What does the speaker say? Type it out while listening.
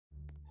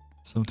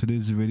So in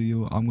today's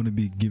video, I'm going to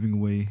be giving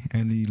away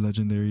any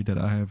legendary that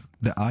I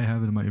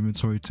have in my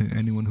inventory to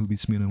anyone who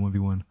beats me in a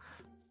 1v1.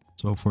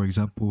 So for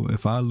example,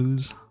 if I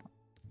lose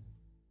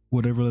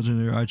whatever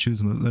legendary I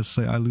choose, let's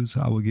say I lose,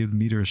 I will give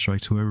meteor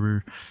strike to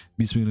whoever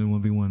beats me in a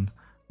 1v1.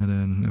 And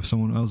then if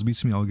someone else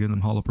beats me, I'll give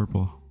them hollow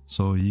purple.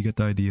 So you get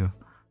the idea.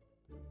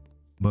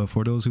 But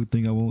for those who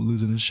think I won't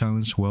lose in this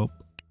challenge, well,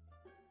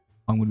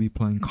 I'm going to be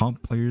playing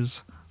comp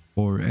players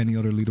or any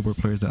other leaderboard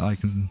players that I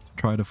can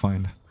try to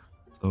find.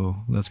 So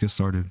let's get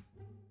started.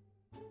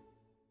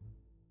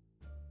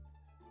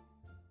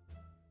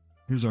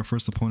 Here's our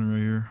first opponent right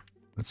here.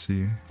 Let's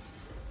see.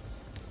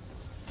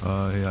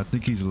 Yeah, I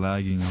think he's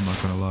lagging, I'm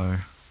not gonna lie.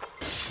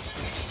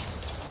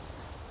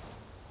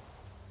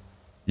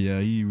 Yeah,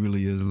 he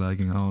really is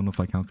lagging. I don't know if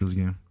I count this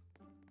game.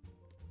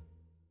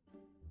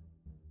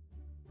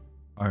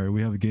 Alright,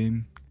 we have a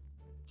game.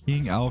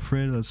 King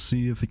Alfred, let's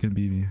see if he can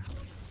beat me.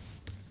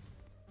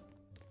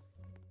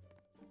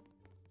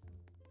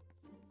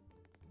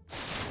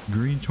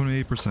 Green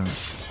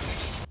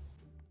 28%.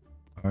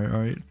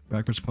 Alright,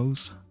 backwards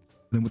pose.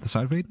 Then with the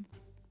side fade.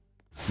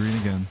 Green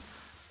again.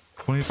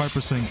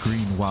 25%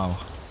 green, wow.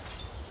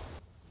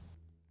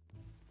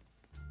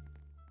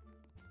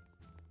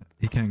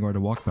 He can't guard the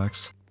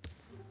walkbacks.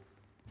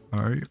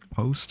 Alright,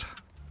 post.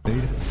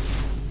 Fade.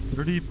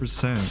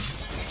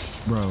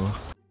 30%. Bro.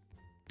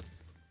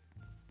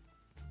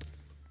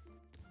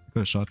 Could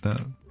have shot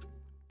that.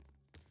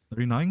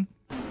 39?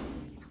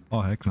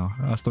 Oh heck no.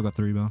 I still got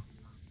the rebound.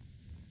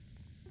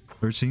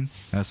 13?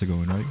 Has to go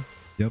in, right?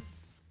 Yep.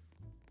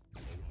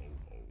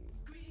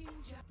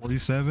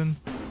 47?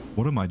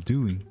 What am I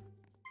doing?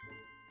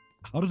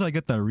 How did I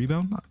get that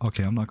rebound?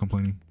 Okay, I'm not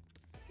complaining.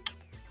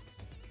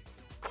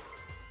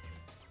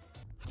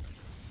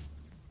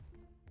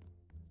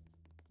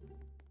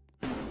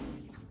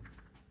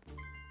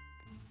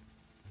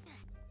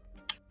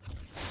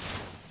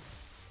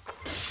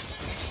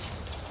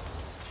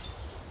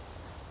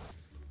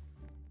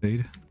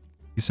 Fade.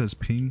 He says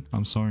ping.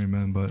 I'm sorry,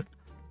 man, but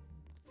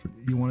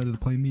you wanted to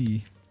play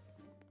me.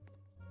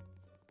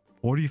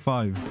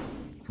 45.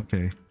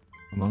 Okay.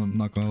 I'm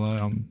not gonna lie,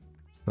 I'm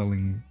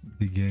selling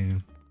the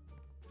game.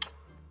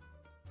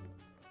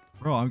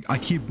 Bro, I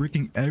keep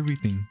breaking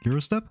everything.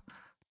 Eurostep?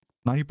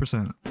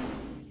 90%.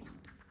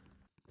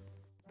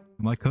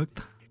 Am I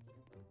cooked?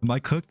 Am I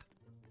cooked?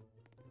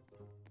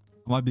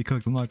 I might be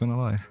cooked, I'm not gonna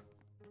lie.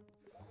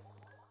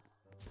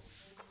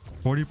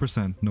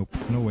 40%. Nope.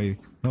 No way.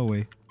 No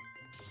way.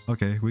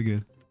 Okay, we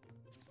good.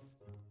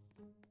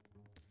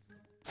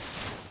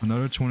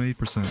 Another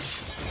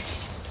 28%.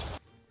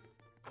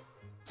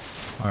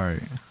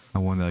 Alright, I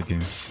won that game.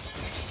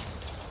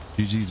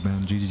 GG's,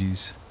 man.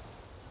 GG's.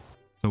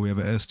 So we have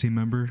a ST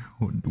member.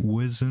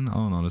 Wizen. I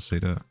don't know how to say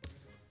that.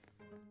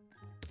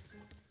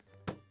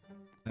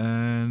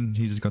 And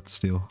he just got the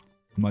steal.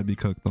 Might be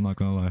cooked, I'm not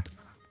gonna lie.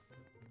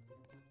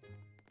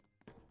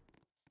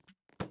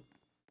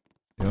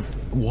 Yep.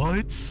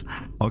 What?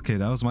 Okay,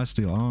 that was my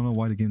steal. I don't know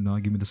why the game did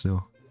not give me the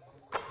steal.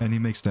 And he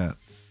makes that.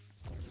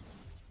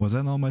 Was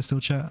that not my steal,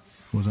 chat?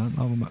 Was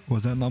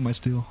that not my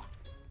steal?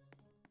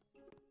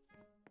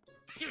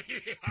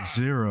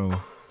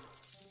 0.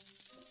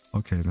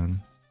 Okay, then.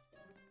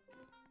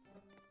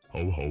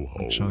 Ho ho ho.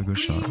 Good shot, good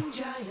shot.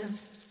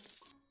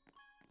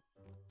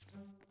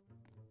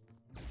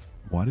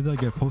 Why did I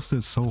get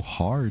posted so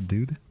hard,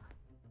 dude?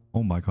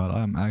 Oh my god,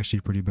 I'm actually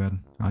pretty bad.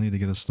 I need to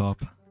get a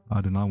stop. I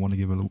do not want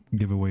to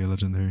give away a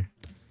legendary.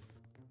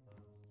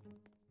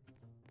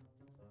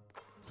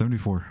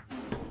 74.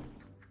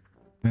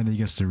 And he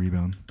gets the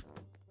rebound.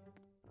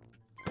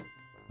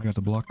 I got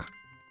the block.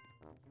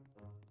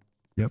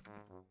 Yep.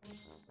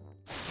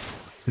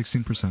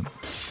 16%.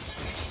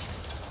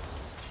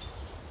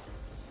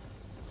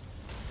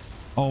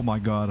 Oh my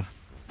god.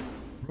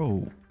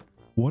 Bro,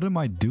 what am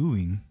I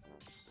doing?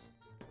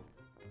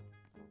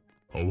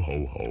 Ho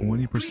ho ho.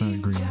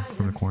 20% green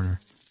from the corner.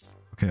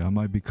 Okay, I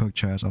might be cooked,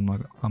 Chaz.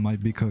 I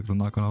might be cooked, I'm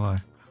not gonna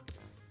lie.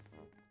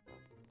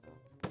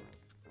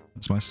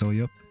 That's my steal,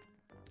 yep.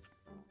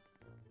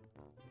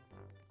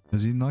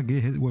 Does he not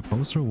get hit with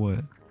post or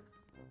what?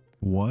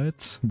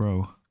 What?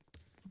 Bro.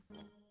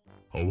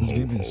 This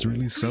game is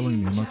really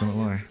selling me, I'm not gonna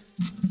lie.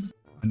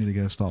 I need to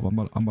get a stop. I'm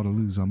about to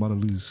lose. I'm about to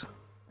lose.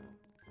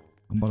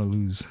 I'm about to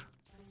lose.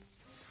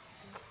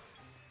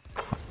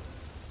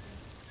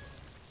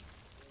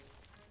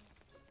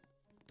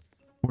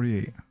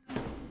 $48.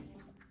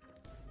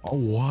 Oh,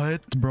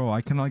 what? Bro,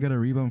 I cannot get a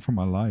rebound for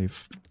my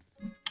life.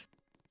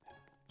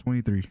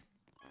 23.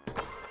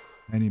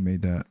 And he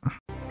made that.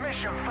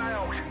 Mission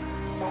failed.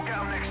 We'll get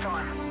him next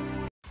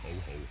time.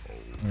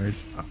 Alright.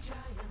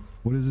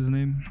 What is his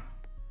name?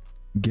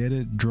 Get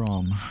it,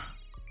 Drum.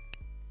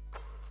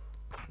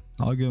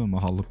 I'll give him a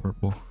hollow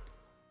purple.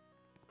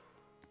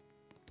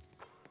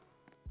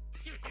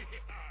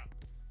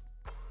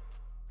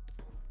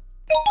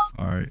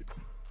 Alright.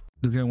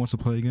 This guy wants to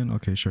play again?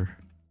 Okay, sure.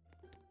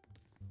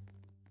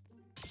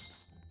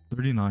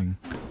 39.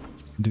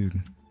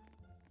 Dude.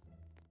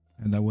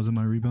 And that wasn't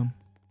my rebound?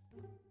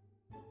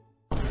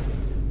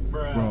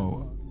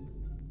 Bro.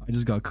 I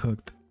just got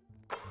cooked.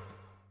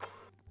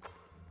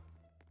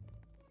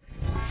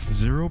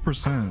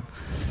 0%.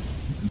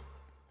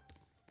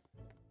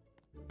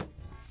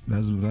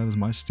 That is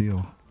my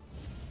steal.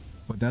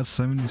 But that's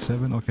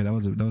 77. Okay, that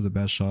was a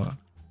bad shot.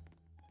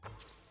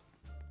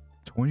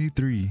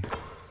 23.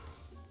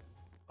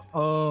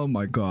 Oh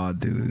my god,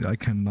 dude. I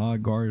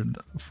cannot guard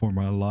for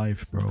my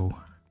life, bro.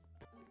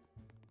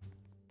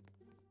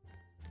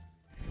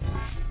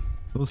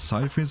 Those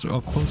side feints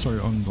up close are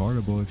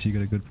unguardable if you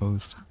get a good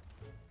post.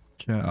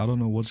 Chat, I don't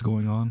know what's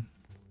going on,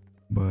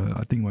 but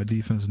I think my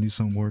defense needs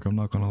some work, I'm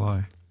not gonna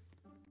lie.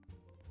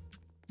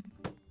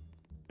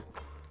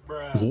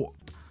 Bruh.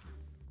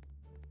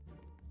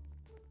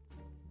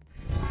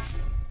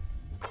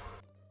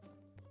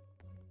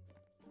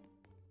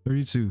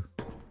 32.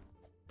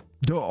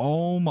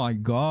 Oh my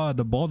god,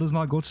 the ball does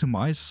not go to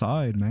my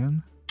side,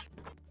 man.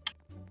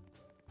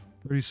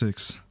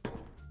 36.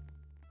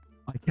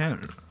 I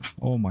can't.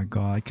 Oh my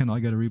god, I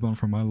cannot get a rebound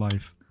for my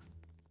life.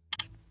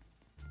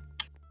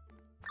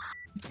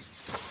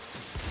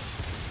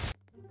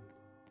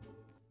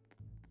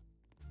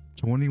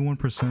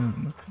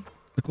 %.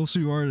 The closer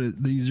you are,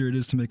 the easier it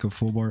is to make a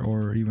full bar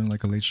or even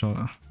like a late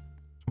shot.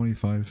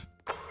 25.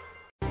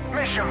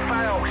 Mission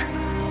failed.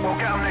 We'll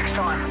get them next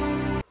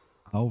time.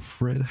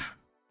 Alfred.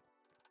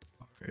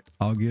 Okay,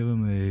 I'll give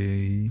him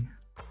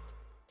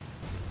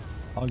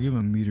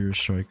a meteor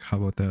strike. How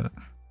about that?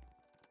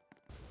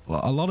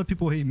 A lot of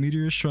people hate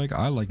meteor strike.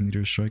 I like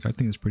meteor strike. I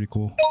think it's pretty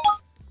cool.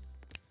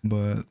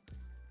 But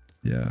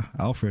yeah,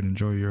 Alfred,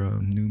 enjoy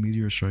your new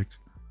meteor strike.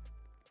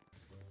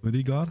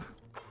 Hoodie God?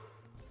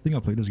 I think I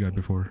played this guy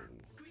before.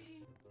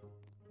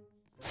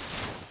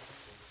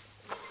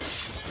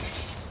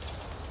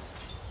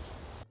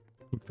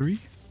 Hook 3?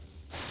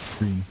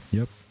 Green,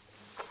 yep.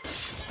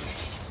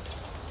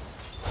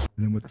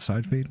 And then with the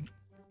side fade,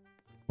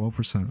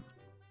 12%.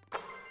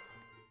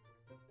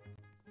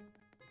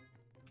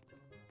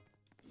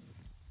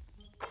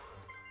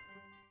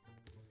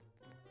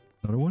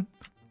 Another one?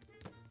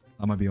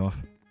 I might be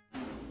off.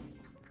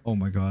 Oh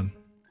my god.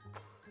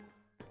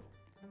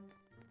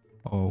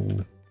 Oh.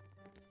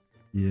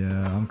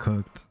 Yeah, I'm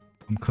cooked.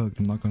 I'm cooked,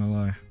 I'm not gonna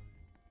lie.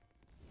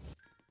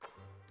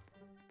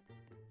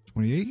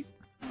 28?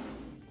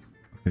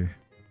 Okay.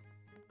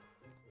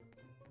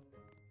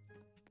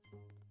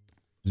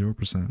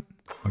 0%.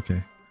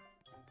 Okay.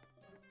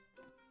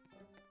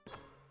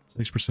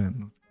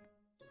 6%.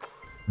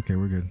 Okay,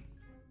 we're good.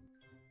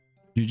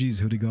 GG's,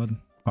 Hoodie God.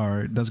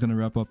 Alright, that's gonna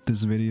wrap up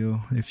this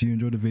video. If you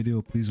enjoyed the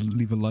video, please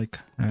leave a like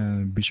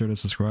and be sure to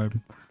subscribe.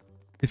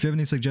 If you have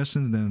any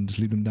suggestions, then just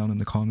leave them down in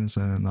the comments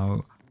and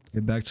I'll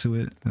get back to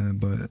it.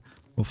 But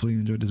hopefully you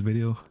enjoyed this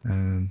video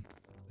and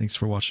thanks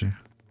for watching.